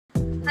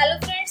Hello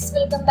friends,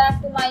 welcome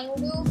back to my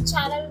YouTube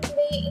channel.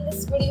 Today in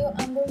this video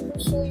I'm going to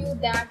show you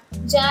that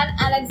Jane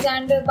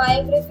Alexander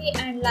Biography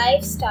and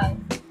Lifestyle.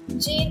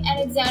 Jane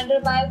Alexander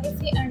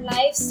Biography and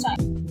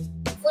Lifestyle.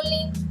 Full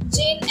name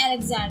Jane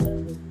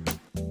Alexander.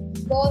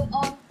 Born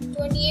on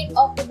 28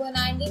 October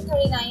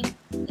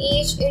 1939,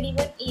 age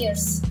 81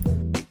 years.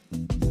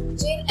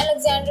 Jane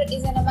Alexander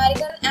is an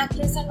American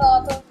actress and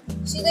author.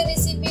 She is the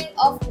recipient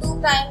of 2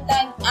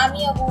 Primetime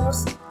Emmy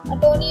Awards, a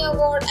Tony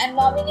Award and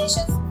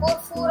nominations for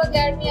 4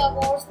 Academy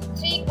Awards,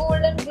 3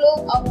 Golden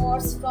Globe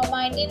Awards from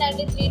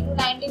 1993 to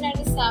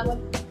 1997.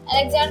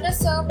 Alexander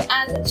served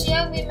as the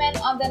chairwoman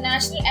of the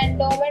National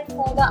Endowment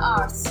for the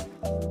Arts.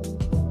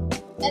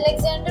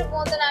 Alexander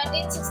won the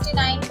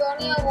 1969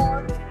 Tony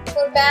Award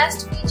for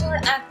Best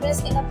Featured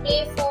Actress in a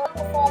Play for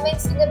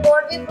performance in the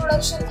Broadway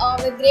production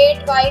of The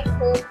Great White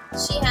Hope.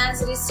 She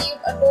has received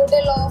a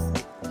total of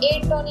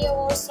 8 Tony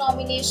Awards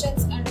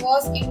nominations and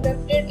was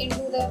inducted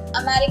into the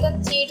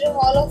American Theatre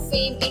Hall of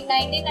Fame in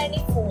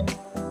 1994.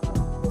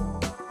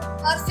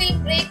 Her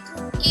film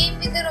breakthrough came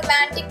with the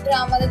romantic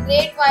drama The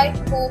Great White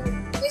Hope,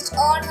 which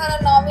earned her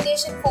a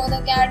nomination for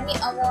the Academy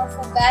Award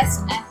for Best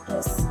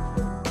Actress.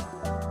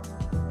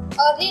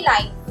 Early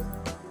life.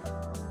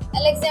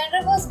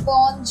 Alexander was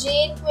born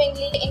Jane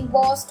Quigley in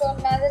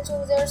Boston,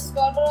 Massachusetts,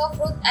 daughter of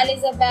Ruth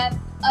Elizabeth,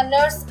 a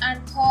nurse,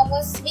 and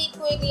Thomas B.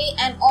 Quigley,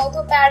 an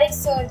orthopedic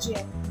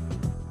surgeon.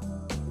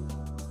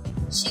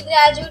 She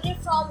graduated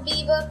from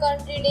Beaver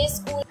Country Day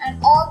School, an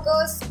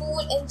all-girls school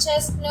in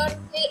Chestnut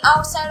Hill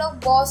outside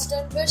of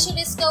Boston, where she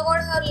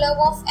discovered her love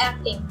of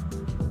acting.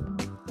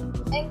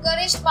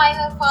 Encouraged by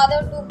her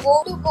father to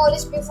go to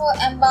college before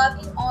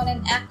embarking on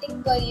an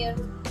acting career,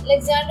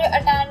 Alexander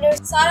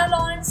attended Sarah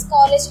Lawrence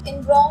College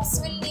in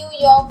Bronxville, New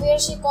York, where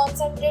she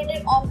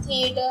concentrated on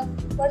theater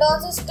but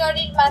also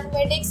studied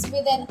mathematics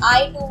with an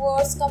eye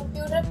towards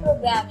computer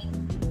programming,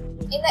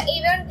 in the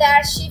event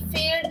that she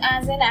failed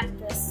as an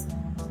actress.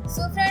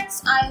 So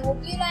friends, I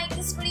hope you like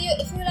this video.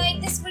 If you like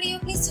this video,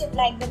 please hit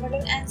like the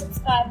button and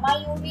subscribe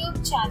my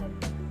YouTube channel.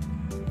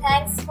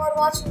 Thanks for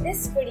watching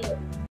this video.